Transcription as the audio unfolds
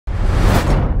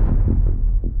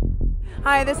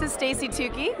Hi, this is Stacey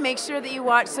Tookey. Make sure that you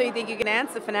watch So You Think You Can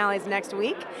Dance. The finale is next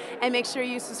week. And make sure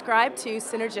you subscribe to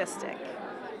Synergistic.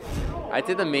 I'd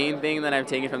say the main thing that I've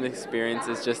taken from this experience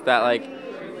is just that, like,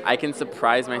 I can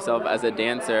surprise myself as a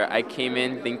dancer. I came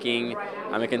in thinking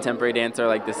I'm a contemporary dancer,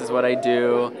 like this is what I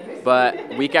do,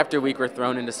 but week after week we're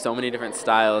thrown into so many different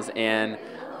styles, and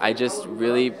I just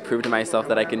really proved to myself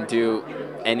that I can do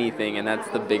anything, and that's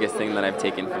the biggest thing that I've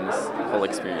taken from this whole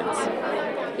experience.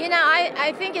 You know,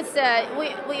 I think it's,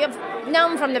 we have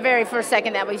known from the very first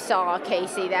second that we saw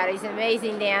Casey that he's an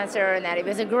amazing dancer and that he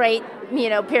was a great,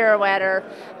 pirouetter.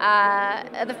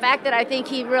 The fact that I think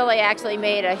he really actually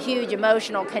made a huge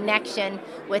emotional connection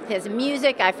with his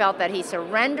music. I felt that he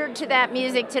surrendered to that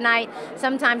music tonight.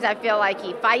 Sometimes I feel like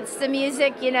he fights the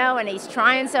music, and he's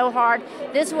trying so hard.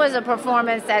 This was a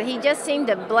performance that he just seemed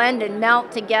to blend and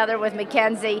melt together with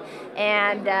Makenzie,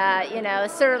 and,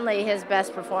 certainly his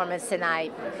best performance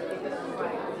tonight.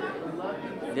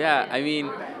 Yeah, I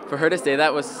mean, for her to say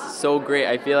that was so great.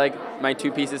 I feel like my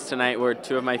two pieces tonight were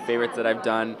two of my favorites that I've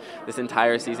done this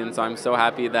entire season, so I'm so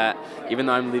happy that even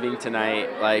though I'm leaving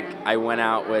tonight, like, I went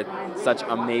out with such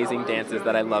amazing dances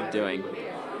that I love doing.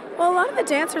 Well, a lot of the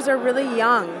dancers are really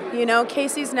young.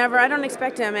 Casey's never, I don't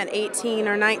expect him at 18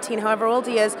 or 19, however old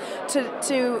he is,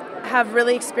 to have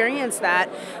really experienced that.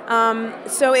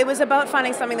 So it was about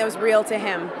finding something that was real to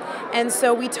him. And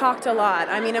so we talked a lot.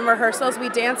 I mean, in rehearsals, we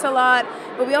dance a lot,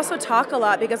 but we also talk a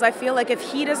lot because I feel like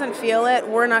if he doesn't feel it,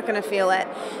 we're not going to feel it.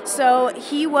 So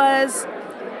he was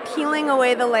peeling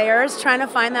away the layers, trying to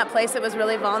find that place that was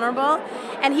really vulnerable.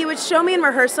 And he would show me in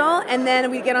rehearsal, and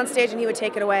then we'd get on stage and he would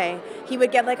take it away. He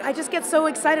would get like, I just get so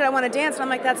excited, I want to dance. And I'm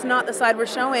like, that's not the side we're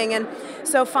showing. And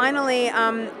so finally,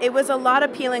 it was a lot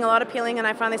of peeling, and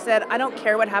I finally said, I don't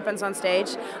care what happens on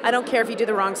stage. I don't care if you do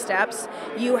the wrong steps.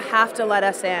 You have to let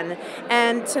us in.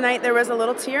 And tonight there was a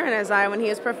little tear in his eye when he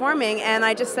was performing, and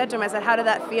I just said to him, I said, how did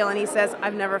that feel? And he says,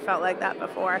 I've never felt like that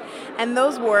before. And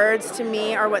those words, to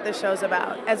me, are what the show's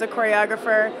about. As a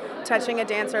choreographer, touching a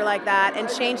dancer like that and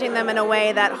changing them in a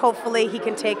way that hopefully he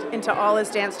can take into all his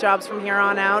dance jobs from here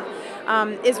on out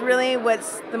is really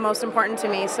what's the most important to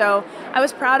me. So I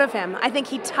was proud of him. I think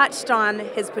he touched on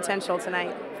his potential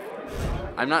tonight.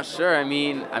 I'm not sure. I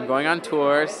mean, I'm going on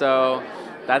tour, so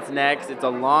that's next. It's a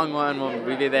long one.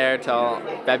 We'll be there till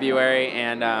February,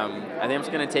 and I think I'm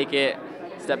just going to take it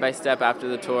step by step after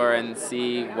the tour and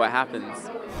see what happens.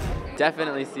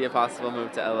 Definitely see a possible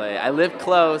move to LA. I live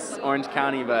close, Orange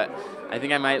County, but I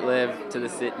think I might move to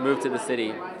the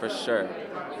city for sure.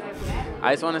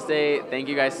 I just want to say thank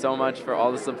you guys so much for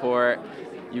all the support.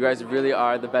 You guys really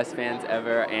are the best fans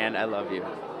ever, and I love you.